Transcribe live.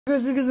So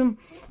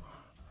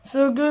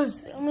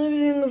Goose, I'm gonna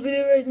be in the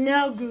video right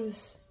now,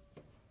 Goose.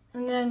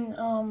 And then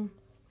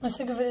my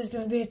second video is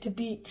gonna be at the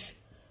beach.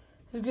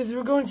 Because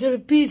we're going to the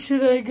beach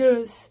today,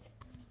 Goose.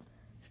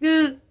 It's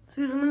good.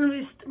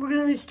 We're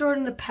gonna be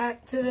starting the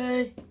pack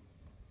today.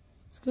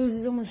 It's Goose,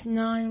 it's almost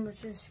 9,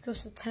 which is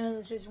close to 10,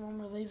 which is when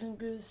we're leaving,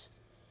 Goose.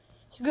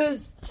 So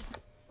Goose,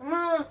 I'm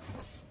gonna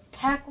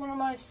pack one of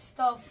my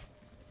stuff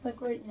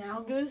like right now,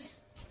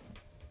 Goose.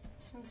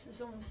 Since it's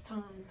almost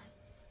time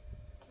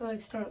to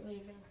start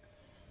leaving.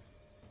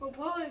 We'll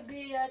probably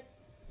be at,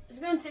 it's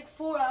going to take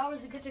 4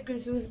 hours to get to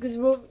Goose, because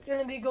we're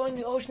going to be going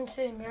to Ocean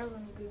City,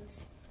 Maryland,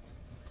 Goose.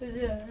 Because,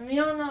 yeah, and we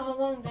don't know how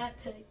long that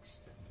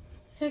takes.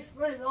 It takes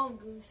pretty long,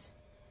 Goose.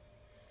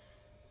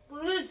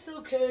 But it's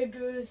okay,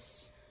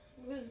 Goose.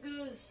 Because,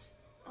 Goose,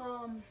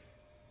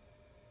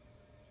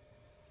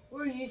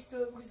 we're used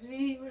to it, because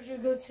we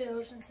should go to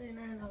Ocean City,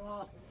 Maryland a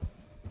lot.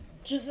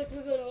 Just like we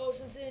go to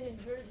Ocean City, New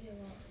Jersey a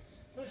lot.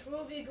 Which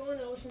we'll be going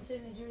to Ocean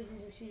City, New Jersey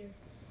this year.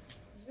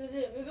 Because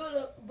we go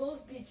to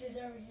both beaches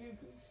every year,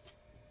 Goose.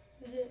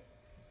 Is it?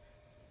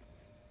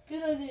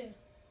 Good idea.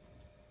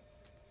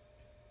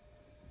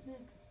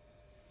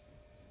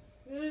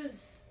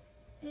 Goose,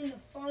 I need to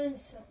find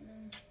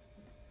something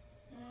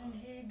around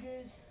here,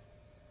 Goose.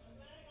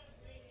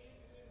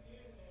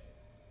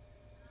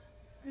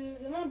 Goose,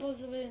 I'm not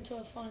supposed to wait until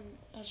I find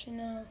it. Actually,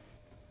 no.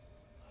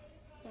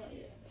 Not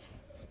yet.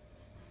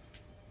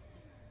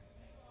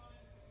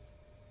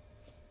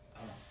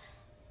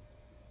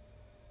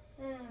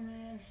 Oh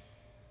man,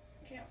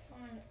 I can't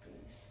find it,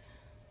 Goose.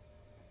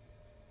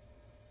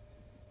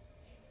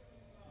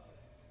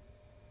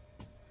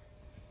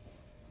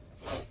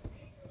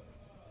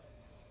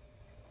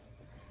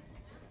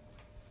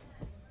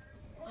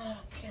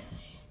 Okay.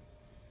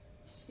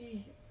 Let's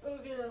see.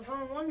 Okay, I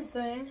found one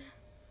thing.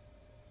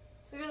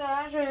 So good,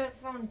 I actually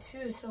found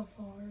 2 so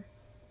far.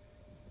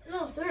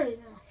 No, 30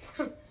 now.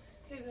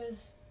 Okay,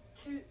 guys,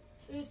 3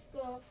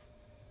 stuff.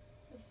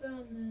 I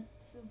found that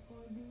so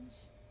far,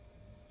 Goose.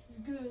 It's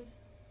good.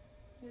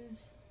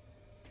 Goose.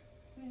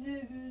 It's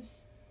good,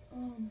 Goose.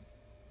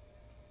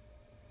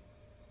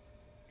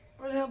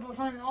 Really hope I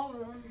find all of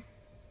them.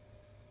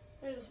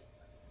 There's,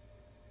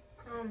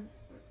 don't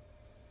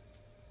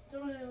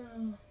really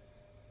wanna,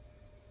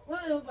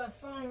 really hope I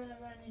find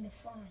whatever I need to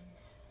find.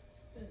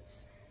 It's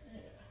Goose. Yeah.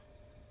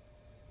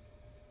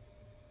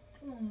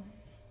 Come on.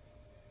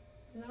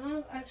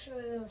 I'm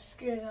actually a little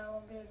scared that I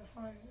won't be able to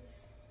find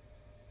this.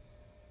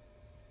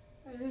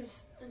 This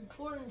is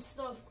important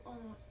stuff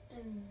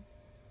in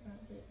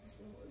it,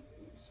 so it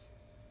goes.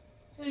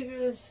 Okay,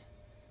 Goose.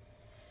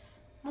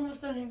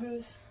 Almost done here,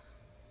 Goose.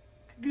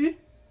 Good?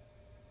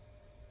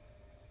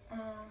 I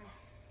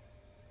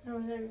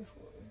was there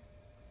before.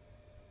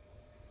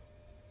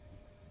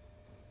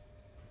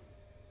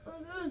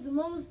 Oh, Goose, I'm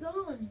almost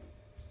done.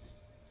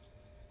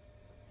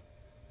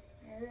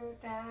 You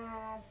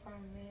died for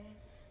me.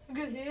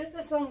 Because you heard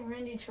the song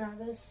Randy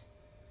Travis.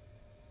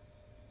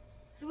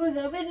 Because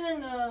I've been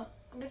doing a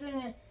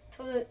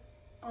toilet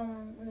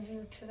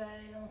review today,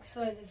 and I'm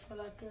excited for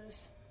that,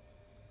 Goose.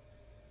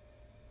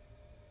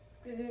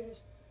 Because it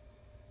was.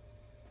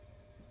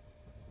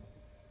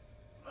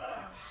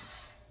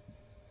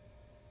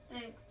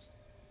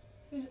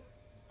 Anyways,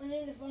 I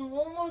need to find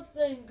one more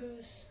thing,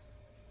 Goose.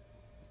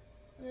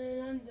 And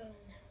then I'm done.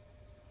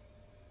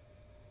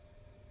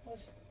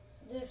 What's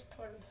this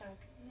part of the pack?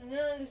 And then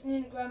I just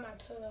need to grab my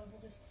pillow,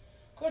 because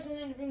of course I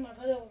need to bring my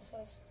pillow with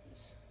us,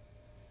 Goose.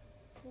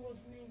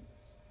 With me.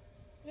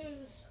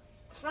 Goose,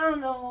 I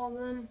found all of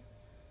them.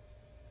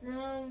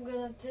 Now I'm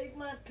gonna take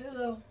my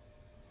pillow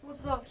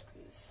with us,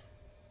 Goose.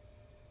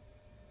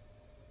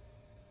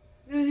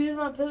 Goose, here's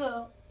my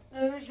pillow.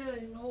 Let me show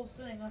you the whole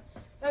thing.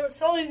 I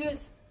saw you,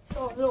 Goose.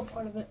 Saw a little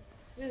part of it.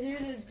 Goose, here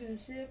it is,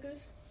 Goose. See it,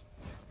 Goose?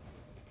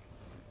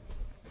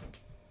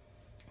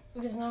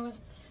 Because now with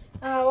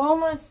all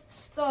my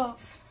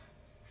stuff,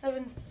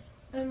 7's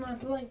in my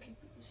blanket,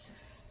 Goose.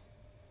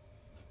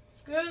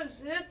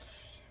 Goose, yep.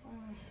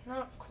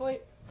 Not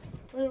quite.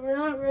 We're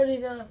not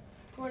ready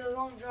for the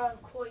long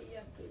drive quite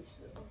yet, Goose.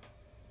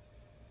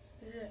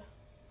 So yeah.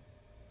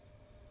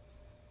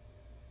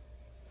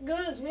 So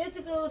Goose, we have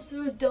to go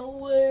through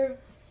Delaware.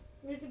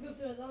 We have to go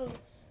through a lot of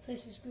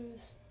places,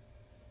 Goose.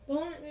 We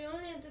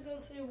only have to go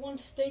through one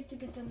state to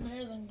get to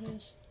Maryland,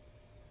 Goose.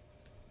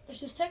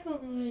 Which is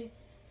technically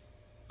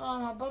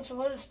a bunch of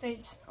other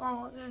states.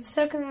 There's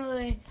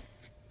technically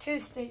 2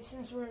 states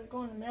since we're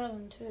going to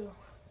Maryland too.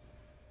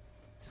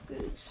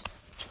 Goose.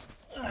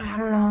 I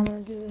don't know how I'm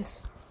gonna do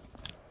this.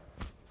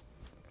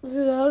 I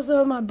also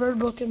have my bird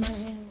book in my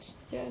hands.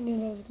 Yeah, I knew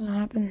that was gonna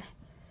happen.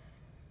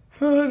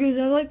 Because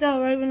I like that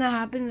right when that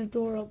happened, the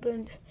door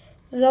opened.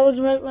 Because that was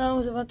right when I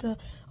was about to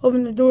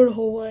open the door the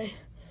whole way.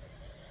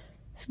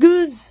 It's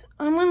good.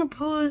 I'm gonna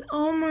put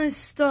all my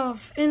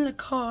stuff in the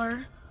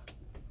car.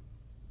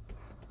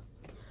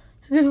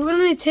 Because we're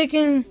gonna be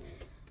taking,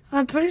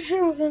 I'm pretty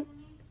sure we're gonna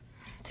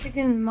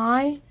taking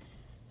I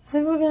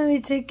think we're gonna be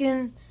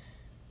taking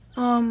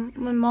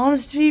my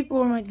mom's Jeep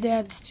or my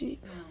dad's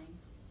Jeep.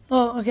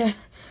 Oh, okay.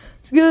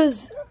 It's good.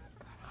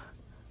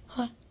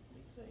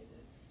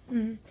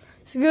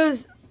 So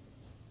Goose,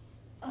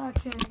 I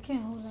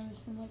can't hold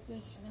anything like this.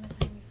 It's gonna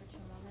take me for 2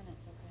 more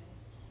minutes, okay?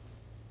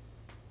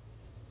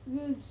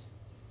 Goose.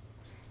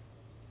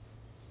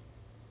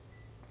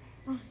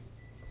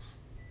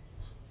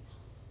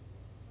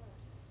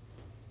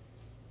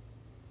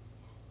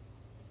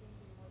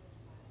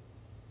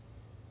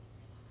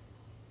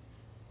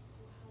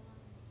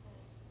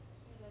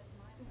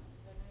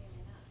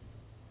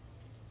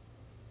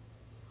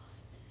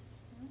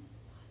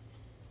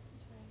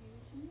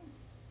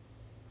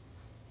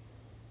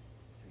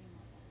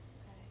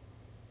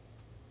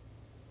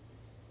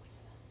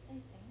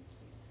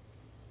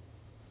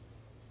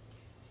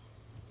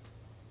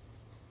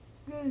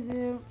 Goose,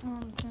 yeah.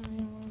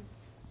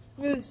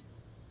 Goose.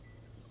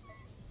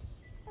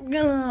 I'm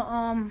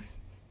gonna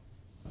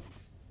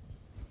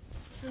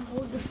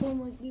hold the phone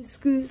like this,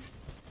 Goose.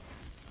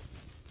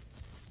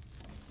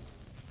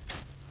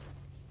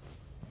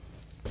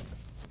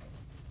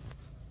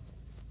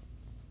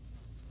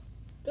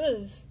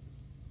 Goose.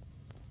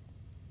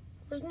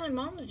 Where's my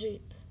mom's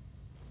Jeep?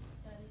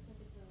 Daddy took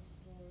it to the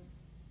store.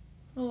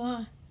 Oh,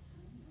 why?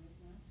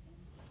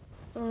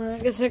 Oh, I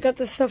guess I got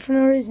this stuff for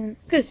no reason.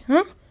 Good,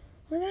 huh?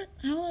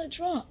 How did it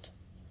drop?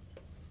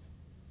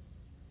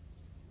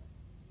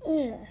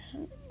 There. I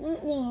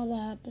don't know how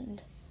that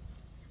happened.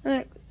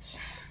 There it goes.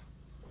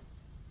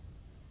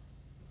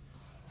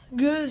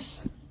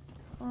 Goose.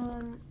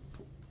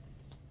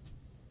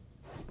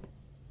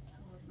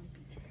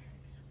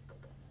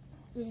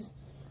 Goose.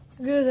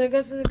 So Goose, I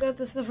guess I got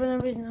this stuff for no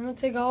reason. I'm gonna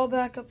take it all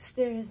back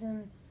upstairs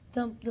and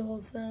dump the whole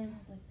thing.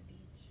 Smells like the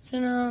beach. So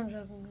now I'm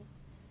joking.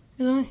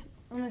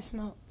 Let me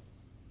smell.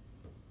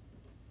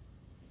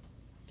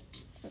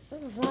 It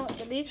doesn't smell like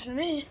the beach to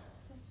me.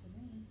 Just to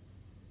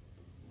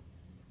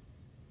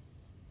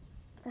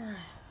me.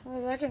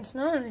 Well, I can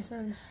smell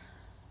anything.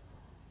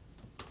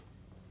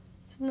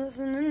 There's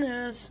nothing in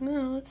there I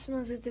smell. It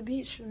smells like the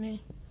beach for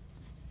me.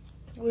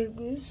 It's weird,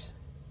 Goose.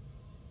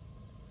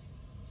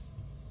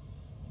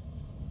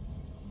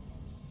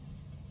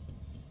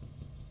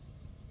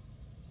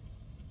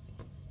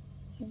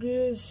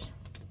 Goose.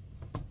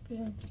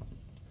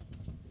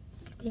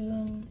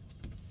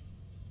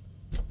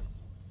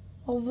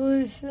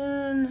 Hopefully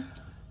soon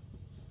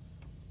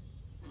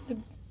the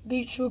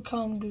beach will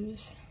come,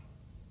 Goose.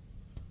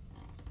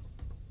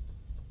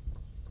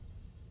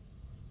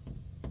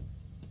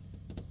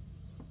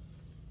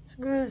 So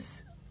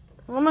Goose,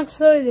 I'm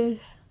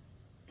excited.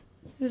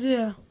 Cause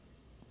yeah.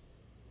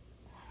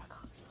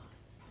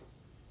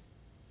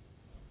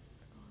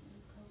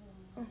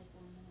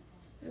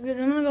 So Goose,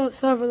 I'm gonna go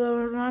outside for a little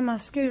bit, ride my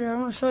scooter. I'm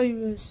gonna show you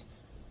this.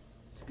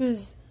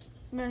 Because,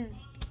 man,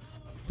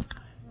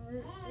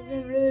 I've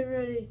been really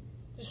ready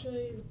to show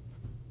you.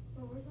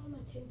 Oh, where's all my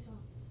tank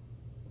tops?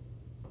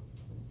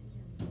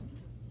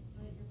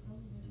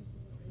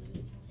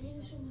 I need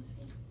to show my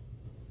face.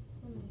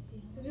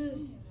 So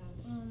just,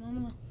 I'm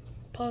gonna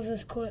pause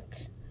this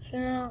quick. So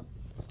now,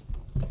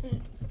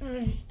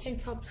 my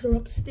tank tops are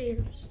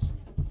upstairs.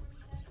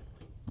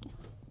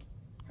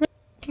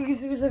 Okay,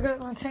 so I got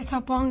my tank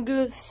top on,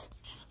 Goose.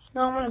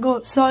 Now I'm gonna go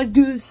outside,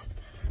 Goose,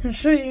 and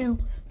show you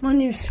my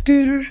new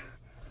scooter.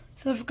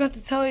 So I forgot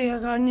to tell you I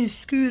got a new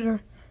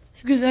scooter.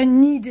 It's because I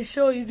need to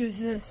show you guys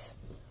this.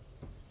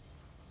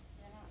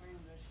 You're not wearing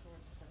those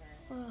shorts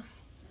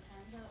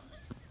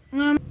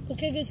today.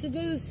 Okay guys, so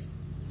Goose,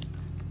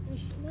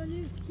 my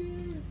new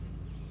scooter.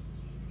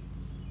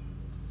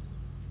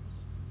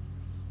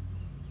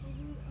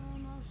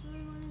 I'll show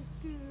you my new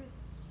scooter.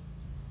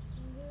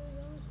 And then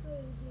I'll show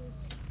you this.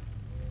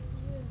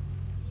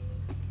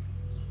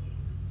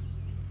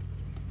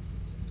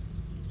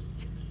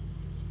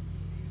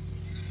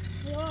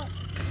 What?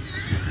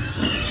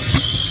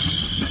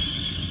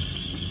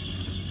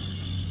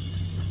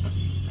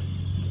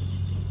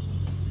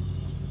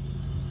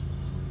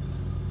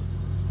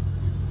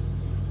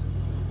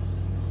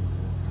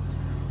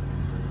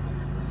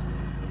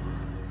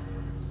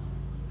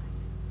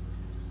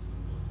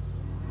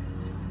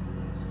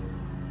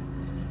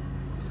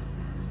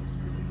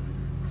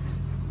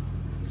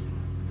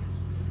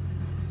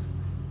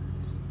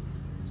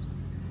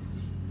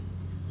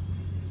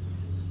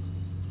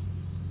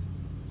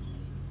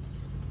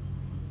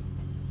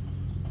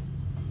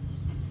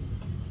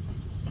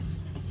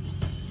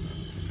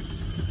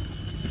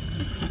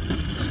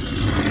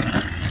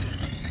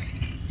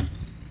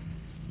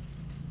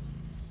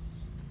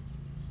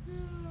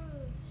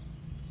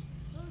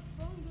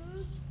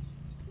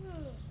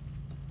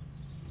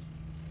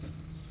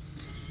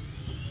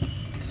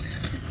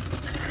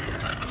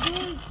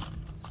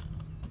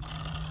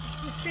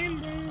 Same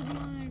brand as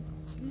my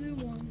blue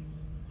one,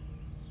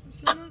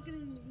 so I'm not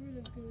getting rid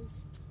of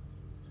Goose.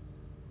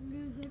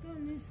 Because I got a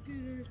new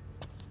scooter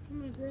from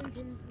my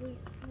grandparents,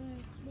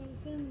 but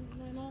it's in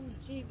my mom's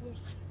Jeep, which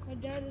my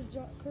dad is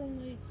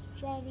currently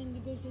driving to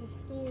go to the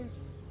store to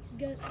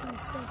get some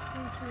stuff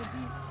Goose for the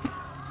beach.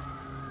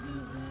 So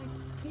Goose, I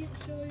can't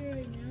show you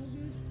right now,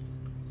 Goose.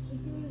 But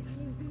Goose,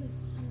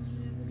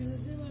 because I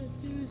see my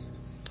Goose.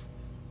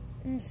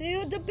 And see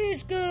you at the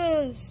beach,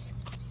 Goose.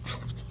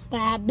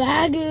 Bye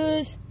bye,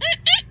 Goose.